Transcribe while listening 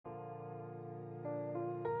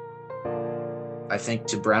I think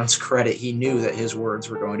to Brown's credit, he knew that his words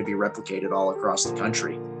were going to be replicated all across the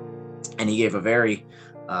country. And he gave a very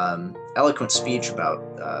eloquent speech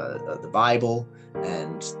about the Bible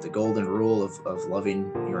and the golden rule of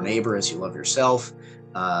loving your neighbor as you love yourself.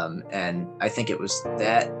 And I think it was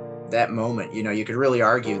that moment, you could really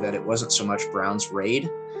argue that it wasn't so much Brown's raid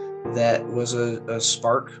that was a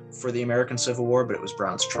spark for the American Civil War, but it was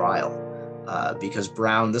Brown's trial. Because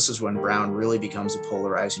this is when Brown really becomes a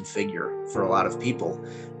polarizing figure for a lot of people.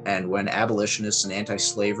 And when abolitionists and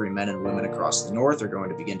anti-slavery men and women across the North are going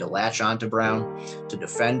to begin to latch onto Brown, to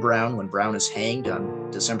defend Brown, when Brown is hanged on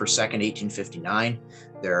December 2nd, 1859,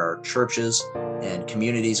 there are churches and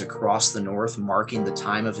communities across the North marking the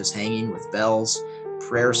time of his hanging with bells,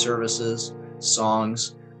 prayer services,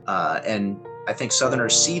 songs. And I think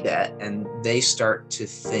Southerners see that and they start to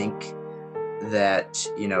think that,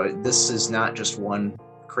 this is not just one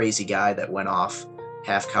crazy guy that went off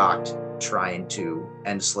half-cocked trying to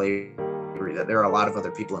end slavery, that there are a lot of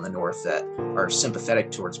other people in the North that are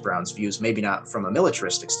sympathetic towards Brown's views, maybe not from a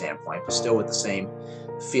militaristic standpoint, but still with the same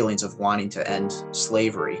feelings of wanting to end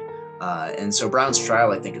slavery. And so Brown's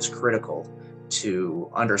trial, I think, is critical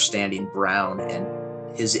to understanding Brown and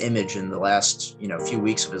his image in the last, few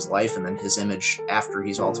weeks of his life, and then his image after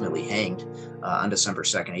he's ultimately hanged on December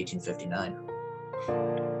 2nd, 1859.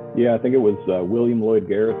 Yeah, I think it was William Lloyd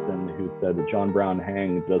Garrison who said that John Brown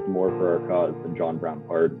hanged does more for our cause than John Brown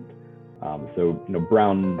pardoned. So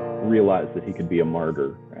Brown realized that he could be a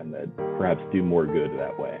martyr and that perhaps do more good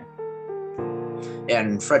that way.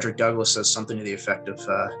 And Frederick Douglass says something to the effect of,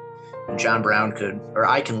 John Brown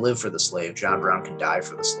I can live for the slave, John Brown can die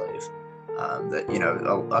for the slave.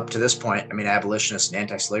 That, up to this point, abolitionists and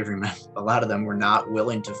anti-slavery men, a lot of them were not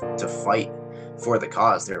willing to fight for the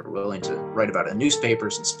cause. They were willing to write about it in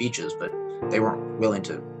newspapers and speeches, but they weren't willing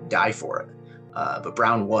to die for it. But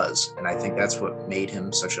Brown was, and I think that's what made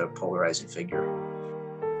him such a polarizing figure.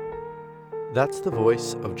 That's the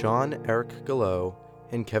voice of John Eric Gallo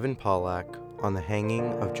and Kevin Pollack on the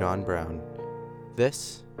hanging of John Brown.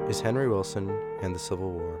 This is Henry Wilson and the Civil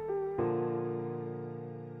War.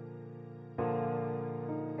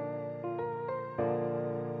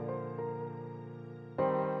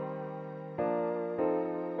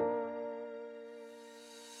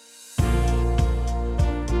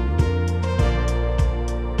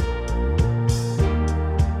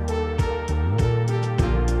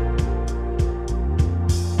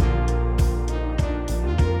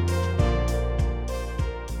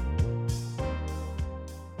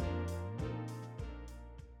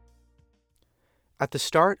 At the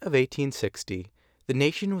start of 1860, the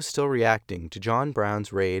nation was still reacting to John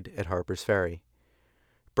Brown's raid at Harper's Ferry.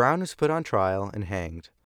 Brown was put on trial and hanged.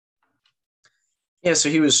 Yeah, so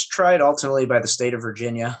he was tried ultimately by the state of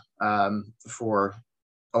Virginia for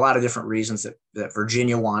a lot of different reasons that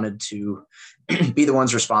Virginia wanted to be the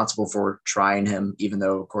ones responsible for trying him, even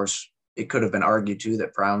though, of course, it could have been argued too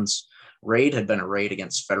that Brown's raid had been a raid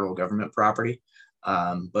against federal government property.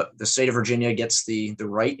 But the state of Virginia gets the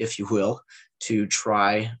right, if you will, to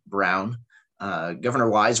try Brown.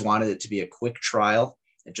 Governor Wise wanted it to be a quick trial.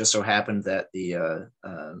 It just so happened that the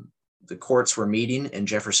courts were meeting in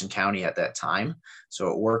Jefferson County at that time, so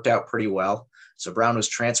it worked out pretty well. So Brown was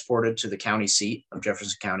transported to the county seat of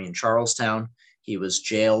Jefferson County in Charlestown. He was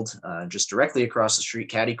jailed just directly across the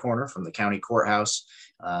street, catty corner from the county courthouse.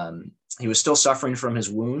 He was still suffering from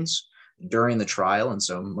his wounds during the trial, and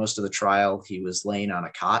so most of the trial he was laying on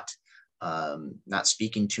a cot, not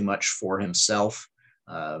speaking too much for himself.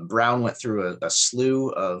 Brown went through a slew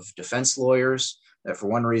of defense lawyers that for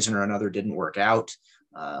one reason or another didn't work out.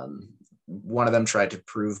 One of them tried to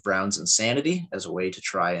prove Brown's insanity as a way to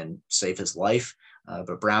try and save his life,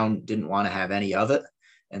 but Brown didn't want to have any of it.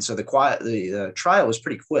 And so the trial was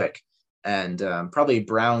pretty quick. And probably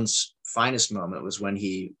Brown's finest moment was when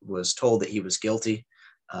he was told that he was guilty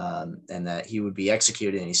and that he would be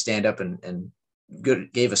executed. And he stand up and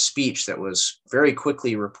gave a speech that was very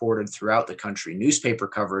quickly reported throughout the country. Newspaper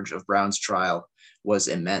coverage of Brown's trial was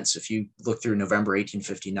immense. If you look through November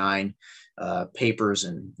 1859 papers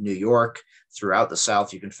in New York, throughout the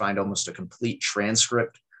South, you can find almost a complete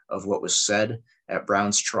transcript of what was said at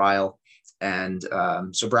Brown's trial. And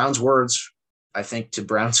so Brown's words, I think to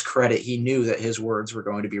Brown's credit, he knew that his words were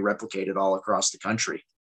going to be replicated all across the country.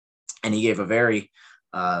 And he gave a very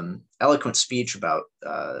eloquent speech about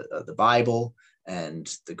the Bible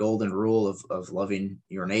and the golden rule of loving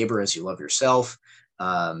your neighbor as you love yourself.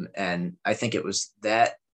 And I think it was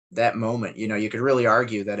that moment, you could really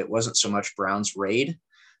argue that it wasn't so much Brown's raid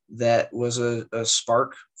that was a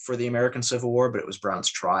spark for the American Civil War, but it was Brown's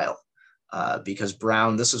trial. because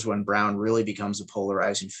Brown, this is when Brown really becomes a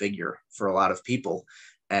polarizing figure for a lot of people.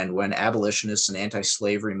 And when abolitionists and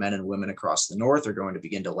anti-slavery men and women across the North are going to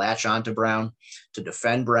begin to latch onto Brown, to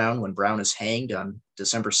defend Brown, when Brown is hanged on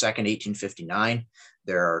December 2nd, 1859,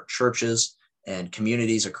 there are churches and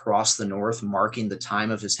communities across the North marking the time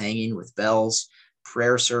of his hanging with bells,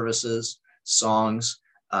 prayer services, songs.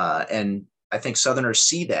 And I think Southerners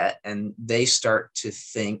see that and they start to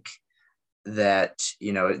think that,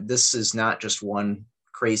 this is not just one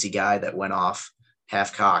crazy guy that went off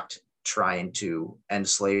half-cocked trying to end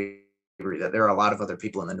slavery, that there are a lot of other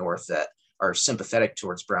people in the North that are sympathetic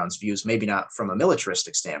towards Brown's views, maybe not from a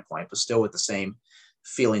militaristic standpoint, but still with the same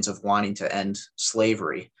feelings of wanting to end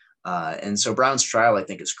slavery. And so Brown's trial, I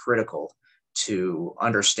think, is critical to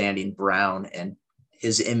understanding Brown and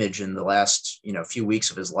his image in the last, few weeks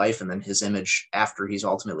of his life, and then his image after he's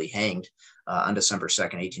ultimately hanged on December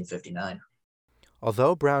 2nd, 1859.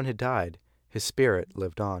 Although Brown had died, his spirit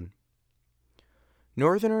lived on.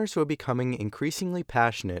 Northerners were becoming increasingly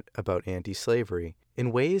passionate about anti-slavery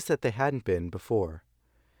in ways that they hadn't been before.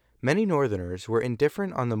 Many Northerners were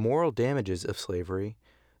indifferent on the moral damages of slavery,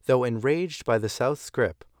 though enraged by the South's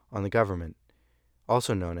grip on the government,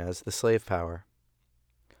 also known as the slave power.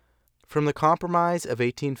 From the Compromise of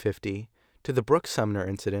 1850 to the Brooks-Sumner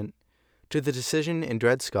incident to the decision in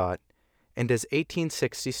Dred Scott, and as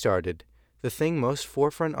 1860 started, the thing most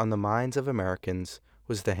forefront on the minds of Americans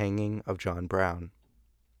was the hanging of John Brown.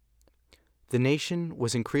 The nation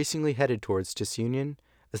was increasingly headed towards disunion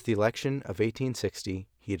as the election of 1860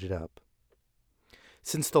 heated up.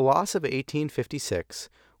 Since the loss of 1856,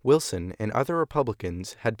 Wilson and other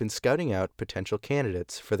Republicans had been scouting out potential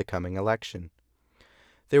candidates for the coming election.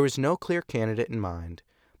 There was no clear candidate in mind,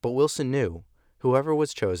 but Wilson knew whoever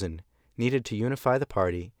was chosen needed to unify the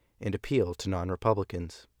party and appeal to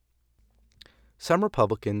non-Republicans. Some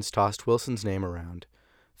Republicans tossed Wilson's name around,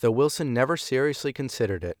 though Wilson never seriously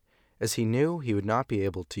considered it, as he knew he would not be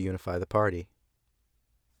able to unify the party.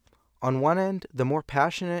 On one end, the more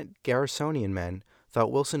passionate Garrisonian men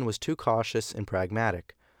thought Wilson was too cautious and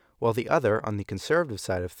pragmatic, while the other, on the conservative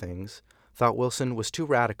side of things, thought Wilson was too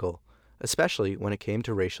radical, especially when it came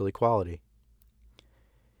to racial equality.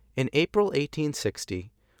 In April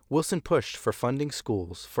 1860, Wilson pushed for funding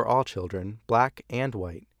schools for all children, black and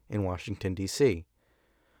white, in Washington, D.C.,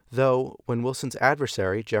 though when Wilson's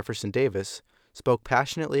adversary, Jefferson Davis, spoke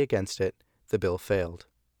passionately against it, the bill failed.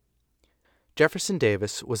 Jefferson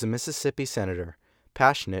Davis was a Mississippi senator,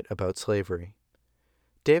 passionate about slavery.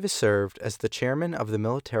 Davis served as the chairman of the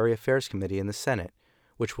Military Affairs Committee in the Senate,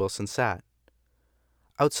 which Wilson sat.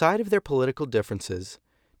 Outside of their political differences,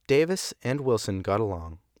 Davis and Wilson got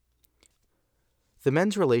along. The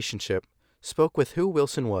men's relationship spoke with who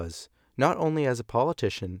Wilson was, not only as a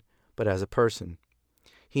politician, but as a person.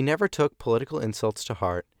 He never took political insults to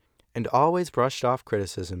heart, and always brushed off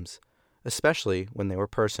criticisms, especially when they were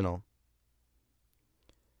personal.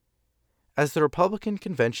 As the Republican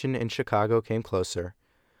convention in Chicago came closer,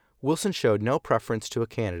 Wilson showed no preference to a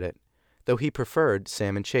candidate, though he preferred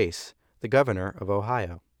Salmon Chase, the governor of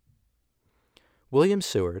Ohio. William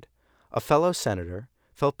Seward, a fellow senator,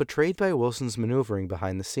 felt betrayed by Wilson's maneuvering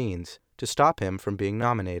behind the scenes to stop him from being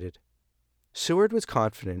nominated. Seward was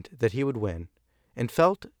confident that he would win, and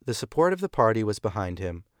felt the support of the party was behind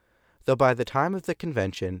him, though by the time of the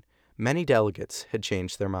convention, many delegates had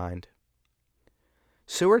changed their mind.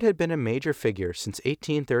 Seward had been a major figure since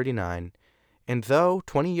 1839, and though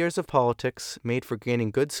 20 years of politics made for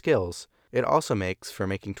gaining good skills, it also makes for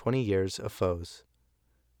making 20 years of foes.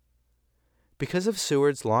 Because of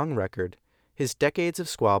Seward's long record, his decades of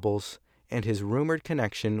squabbles, and his rumored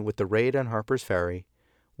connection with the raid on Harper's Ferry,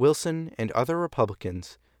 Wilson and other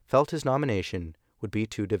Republicans felt his nomination would be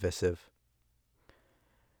too divisive.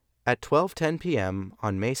 At 12:10 p.m.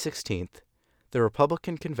 on May 16th, the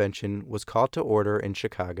Republican convention was called to order in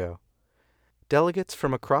Chicago. Delegates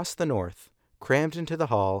from across the North crammed into the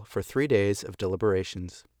hall for 3 days of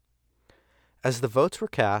deliberations. As the votes were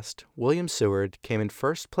cast, William Seward came in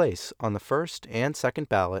first place on the first and second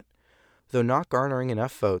ballot, though not garnering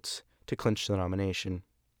enough votes to clinch the nomination.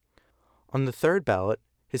 On the third ballot,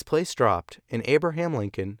 his place dropped, and Abraham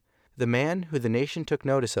Lincoln, the man who the nation took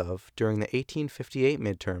notice of during the 1858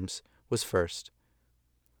 midterms, was first.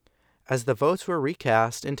 As the votes were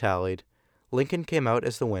recast and tallied, Lincoln came out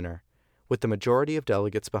as the winner, with the majority of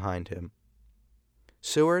delegates behind him.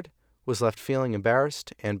 Seward was left feeling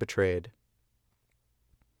embarrassed and betrayed.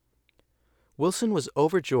 Wilson was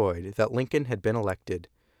overjoyed that Lincoln had been elected,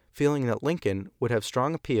 feeling that Lincoln would have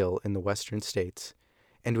strong appeal in the western states,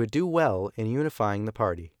 and would do well in unifying the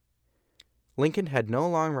party. Lincoln had no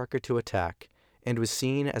long record to attack, and was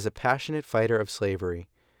seen as a passionate fighter of slavery,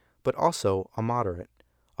 but also a moderate,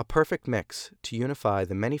 a perfect mix to unify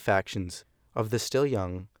the many factions of the still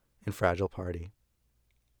young and fragile party.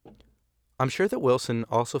 I'm sure that Wilson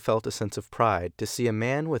also felt a sense of pride to see a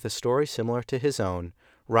man with a story similar to his own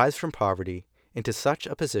rise from poverty into such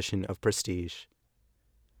a position of prestige.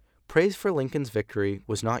 Praise for Lincoln's victory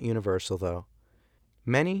was not universal, though.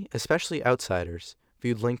 Many, especially outsiders,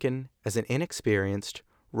 viewed Lincoln as an inexperienced,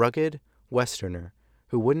 rugged Westerner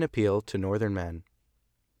who wouldn't appeal to Northern men.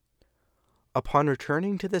 Upon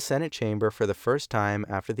returning to the Senate chamber for the first time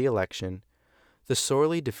after the election, the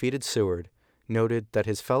sorely defeated Seward noted that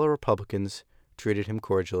his fellow Republicans treated him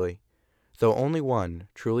cordially, though only one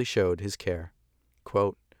truly showed his care.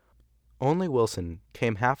 Quote, "Only Wilson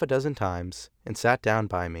came half a dozen times and sat down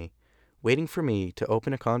by me, waiting for me to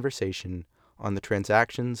open a conversation on the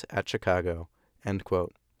transactions at Chicago." End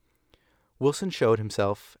quote. Wilson showed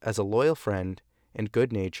himself as a loyal friend and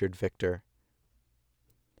good-natured victor.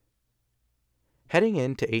 Heading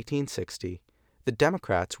into 1860, the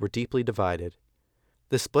Democrats were deeply divided.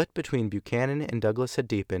 The split between Buchanan and Douglas had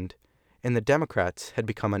deepened, and the Democrats had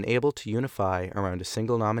become unable to unify around a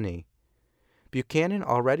single nominee. Buchanan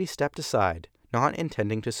already stepped aside, not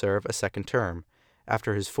intending to serve a second term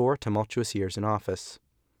after his 4 tumultuous years in office.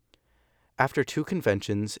 After 2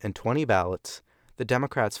 conventions and 20 ballots, the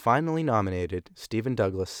Democrats finally nominated Stephen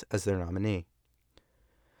Douglas as their nominee.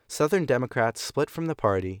 Southern Democrats split from the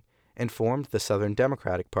party and formed the Southern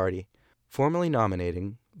Democratic Party, formally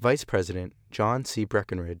nominating Vice President John C.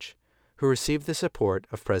 Breckinridge, who received the support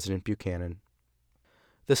of President Buchanan.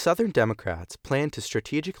 The Southern Democrats planned to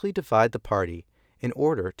strategically divide the party in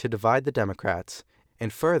order to divide the Democrats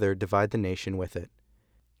and further divide the nation with it.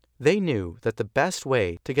 They knew that the best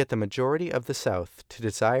way to get the majority of the South to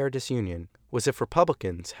desire disunion was if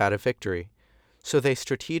Republicans had a victory, so they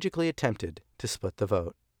strategically attempted to split the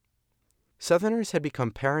vote. Southerners had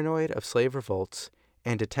become paranoid of slave revolts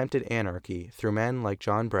and attempted anarchy through men like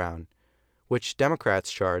John Brown, which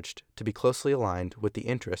Democrats charged to be closely aligned with the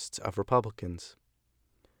interests of Republicans.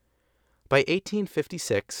 By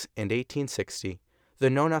 1856 and 1860, the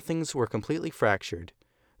Know-Nothings were completely fractured,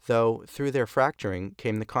 though through their fracturing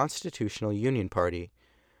came the Constitutional Union Party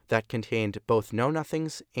that contained both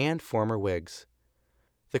Know-Nothings and former Whigs.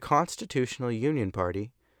 The Constitutional Union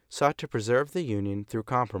Party sought to preserve the Union through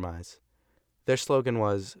compromise. Their slogan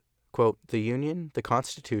was, quote, "The Union, the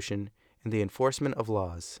Constitution, and the enforcement of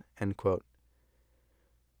laws," end quote.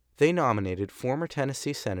 They nominated former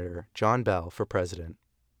Tennessee Senator John Bell for president.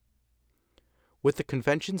 With the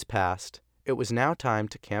conventions passed, it was now time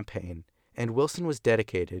to campaign, and Wilson was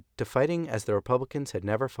dedicated to fighting as the Republicans had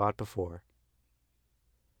never fought before.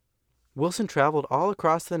 Wilson traveled all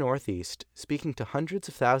across the Northeast, speaking to hundreds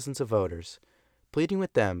of thousands of voters, pleading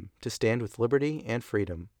with them to stand with liberty and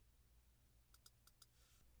freedom.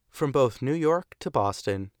 From both New York to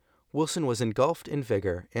Boston, Wilson was engulfed in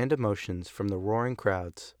vigor and emotions from the roaring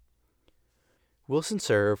crowds. Wilson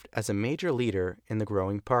served as a major leader in the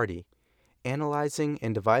growing party, analyzing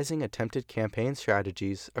and devising attempted campaign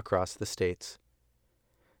strategies across the states.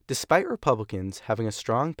 Despite Republicans having a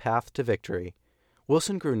strong path to victory,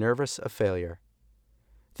 Wilson grew nervous of failure.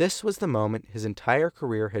 This was the moment his entire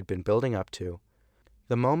career had been building up to,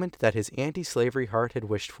 the moment that his anti-slavery heart had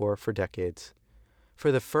wished for decades.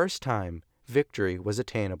 For the first time, victory was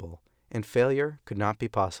attainable, and failure could not be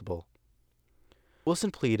possible. Wilson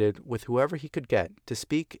pleaded with whoever he could get to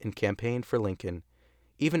speak and campaign for Lincoln,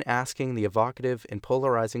 even asking the evocative and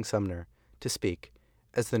polarizing Sumner to speak,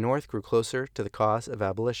 as the North grew closer to the cause of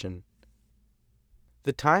abolition.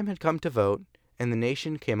 The time had come to vote, and the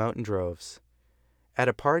nation came out in droves. At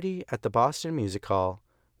a party at the Boston Music Hall,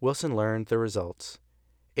 Wilson learned the results.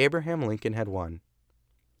 Abraham Lincoln had won.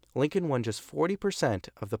 Lincoln won just 40%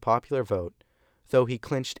 of the popular vote, though he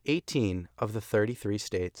clinched 18 of the 33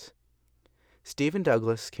 states. Stephen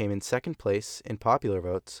Douglas came in second place in popular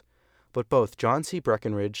votes, but both John C.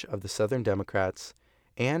 Breckinridge of the Southern Democrats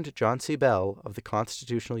and John C. Bell of the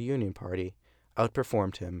Constitutional Union Party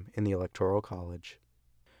outperformed him in the Electoral College.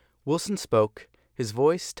 Wilson spoke, his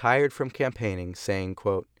voice tired from campaigning, saying,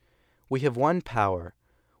 quote, "We have won power.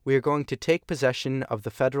 We are going to take possession of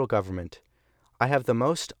the federal government. I have the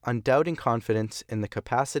most undoubting confidence in the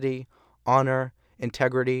capacity, honor,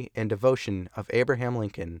 integrity, and devotion of Abraham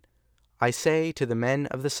Lincoln. I say to the men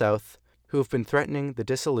of the South who have been threatening the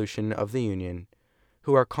dissolution of the Union,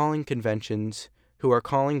 who are calling conventions, who are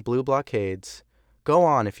calling blue blockades, go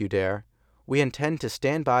on if you dare. We intend to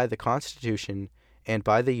stand by the Constitution and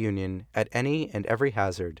by the Union at any and every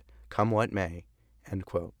hazard, come what may." End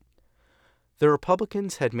quote. The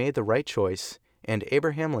Republicans had made the right choice, and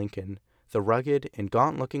Abraham Lincoln, the rugged and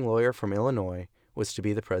gaunt-looking lawyer from Illinois, was to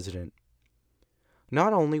be the president.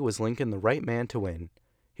 Not only was Lincoln the right man to win,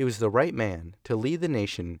 he was the right man to lead the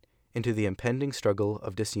nation into the impending struggle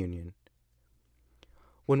of disunion.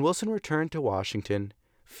 When Wilson returned to Washington,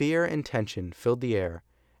 fear and tension filled the air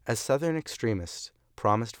as Southern extremists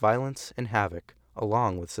promised violence and havoc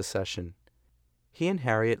along with secession. He and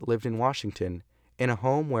Harriet lived in Washington in a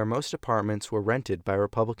home where most apartments were rented by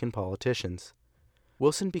Republican politicians.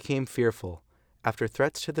 Wilson became fearful after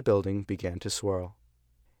threats to the building began to swirl.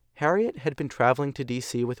 Harriet had been traveling to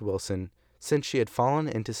D.C. with Wilson since she had fallen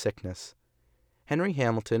into sickness. Henry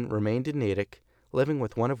Hamilton remained in Natick, living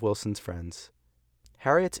with one of Wilson's friends.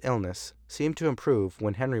 Harriet's illness seemed to improve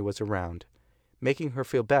when Henry was around, making her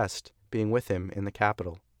feel best being with him in the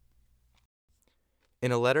capital.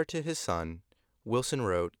 In a letter to his son, Wilson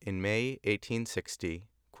wrote in May 1860,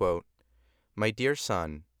 quote, "My dear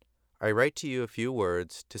son, I write to you a few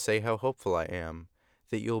words to say how hopeful I am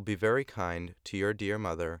that you will be very kind to your dear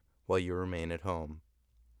mother while you remain at home.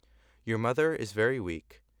 Your mother is very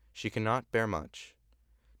weak. She cannot bear much.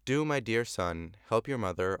 Do, my dear son, help your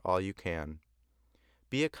mother all you can.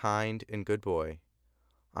 Be a kind and good boy.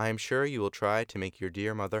 I am sure you will try to make your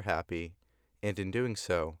dear mother happy, and in doing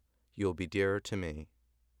so, you will be dearer to me."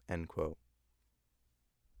 End quote.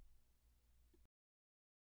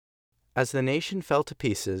 As the nation fell to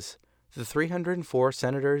pieces, the 304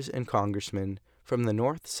 senators and congressmen from the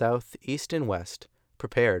North, South, East, and West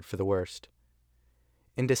prepared for the worst.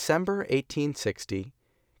 In December 1860,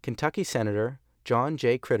 Kentucky Senator John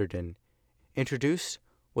J. Crittenden introduced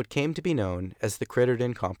what came to be known as the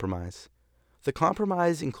Crittenden Compromise. The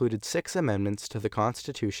compromise included 6 amendments to the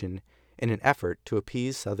Constitution in an effort to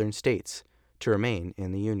appease Southern states to remain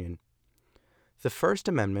in the Union. The First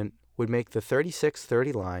Amendment would make the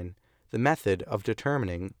 3630 line the method of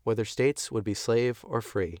determining whether states would be slave or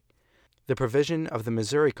free, the provision of the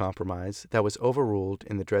Missouri Compromise that was overruled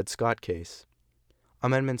in the Dred Scott case.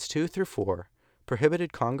 Amendments 2 through 4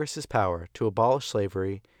 prohibited Congress's power to abolish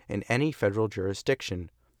slavery in any federal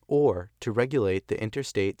jurisdiction or to regulate the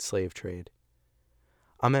interstate slave trade.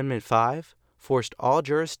 Amendment 5 forced all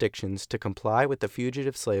jurisdictions to comply with the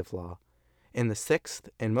fugitive slave law, and the 6th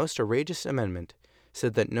and most outrageous amendment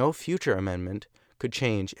said that no future amendment could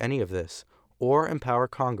change any of this or empower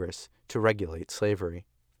Congress to regulate slavery.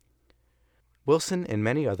 Wilson and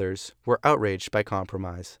many others were outraged by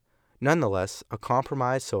compromise, nonetheless a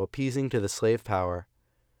compromise so appeasing to the slave power.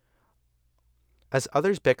 As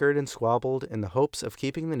others bickered and squabbled in the hopes of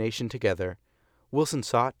keeping the nation together, Wilson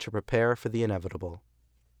sought to prepare for the inevitable.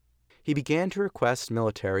 He began to request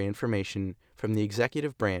military information from the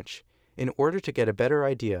executive branch in order to get a better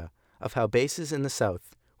idea of how bases in the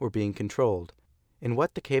South were being controlled and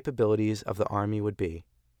what the capabilities of the Army would be.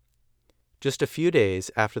 Just a few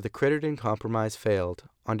days after the Crittenden Compromise failed,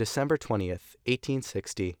 on December 20th,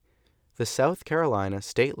 1860, the South Carolina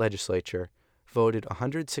State Legislature voted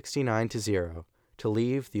 169-0 to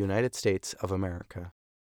leave the United States of America.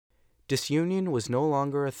 Disunion was no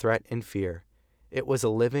longer a threat and fear. It was a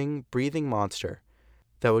living, breathing monster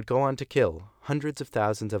that would go on to kill hundreds of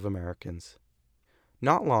thousands of Americans.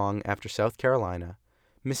 Not long after South Carolina,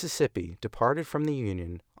 Mississippi departed from the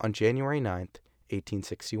Union on January 9th,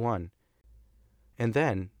 1861. And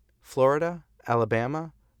then Florida,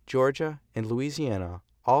 Alabama, Georgia, and Louisiana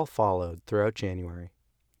all followed throughout January.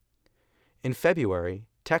 In February,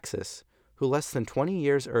 Texas, who less than 20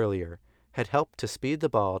 years earlier had helped to speed the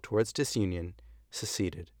ball towards disunion,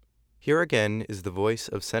 seceded. Here again is the voice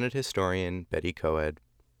of Senate historian Betty Coed.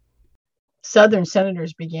 Southern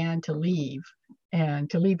senators began to leave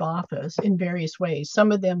office in various ways.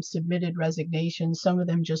 Some of them submitted resignations, some of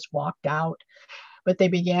them just walked out, but they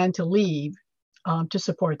began to leave to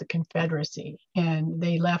support the Confederacy. And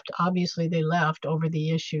they left over the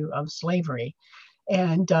issue of slavery.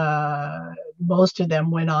 And most of them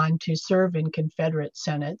went on to serve in Confederate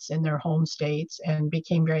senates in their home states and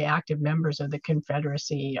became very active members of the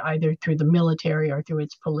Confederacy, either through the military or through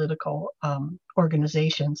its political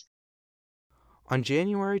organizations. On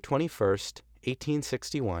January 21st,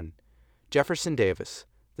 1861, Jefferson Davis,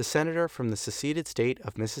 the senator from the seceded state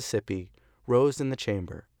of Mississippi, rose in the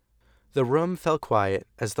chamber. The room fell quiet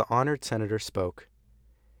as the honored senator spoke.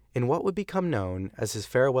 In what would become known as his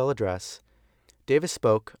farewell address, Davis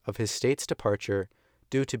spoke of his state's departure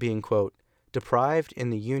due to being, quote, deprived in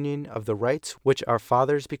the Union of the rights which our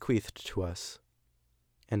fathers bequeathed to us,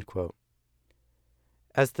 end quote.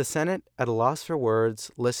 As the Senate, at a loss for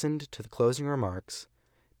words, listened to the closing remarks,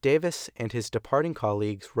 Davis and his departing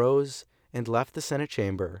colleagues rose and left the Senate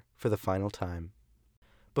chamber for the final time.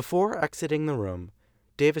 Before exiting the room,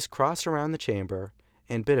 Davis crossed around the chamber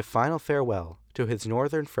and bid a final farewell to his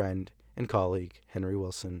Northern friend and colleague, Henry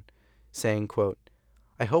Wilson, saying, quote,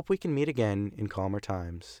 "I hope we can meet again in calmer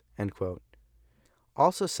times," end quote.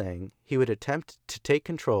 Also saying he would attempt to take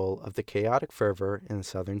control of the chaotic fervor in the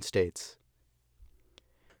southern states.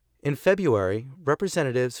 In February,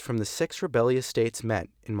 representatives from the 6 rebellious states met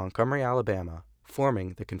in Montgomery, Alabama,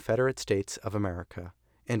 forming the Confederate States of America,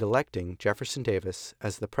 and electing Jefferson Davis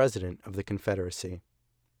as the President of the Confederacy.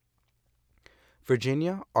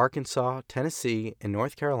 Virginia, Arkansas, Tennessee, and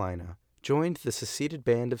North Carolina joined the seceded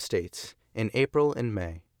band of states in April and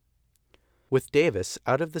May. With Davis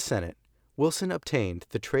out of the Senate, Wilson obtained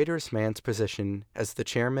the traitorous man's position as the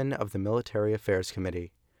chairman of the Military Affairs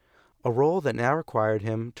Committee, a role that now required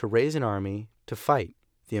him to raise an army to fight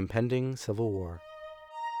the impending Civil War.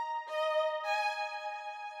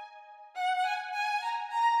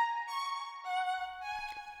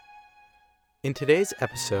 In today's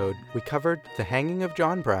episode, we covered the hanging of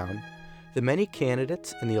John Brown, the many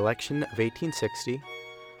candidates in the election of 1860,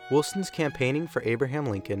 Wilson's campaigning for Abraham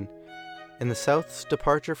Lincoln, and the South's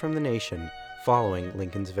departure from the nation following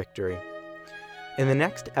Lincoln's victory. In the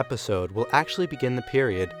next episode, we'll actually begin the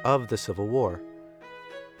period of the Civil War.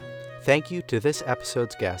 Thank you to this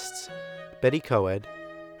episode's guests, Betty Coed,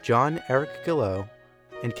 John Eric Gillot,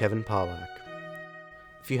 and Kevin Pollack.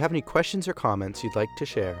 If you have any questions or comments you'd like to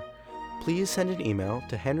share, please send an email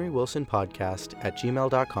to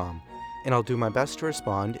henrywilsonpodcast@gmail.com, and I'll do my best to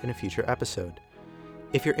respond in a future episode.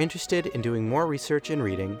 If you're interested in doing more research and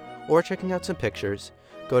reading, or checking out some pictures,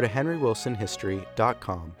 go to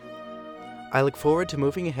henrywilsonhistory.com. I look forward to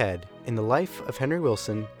moving ahead in the life of Henry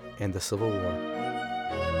Wilson and the Civil War.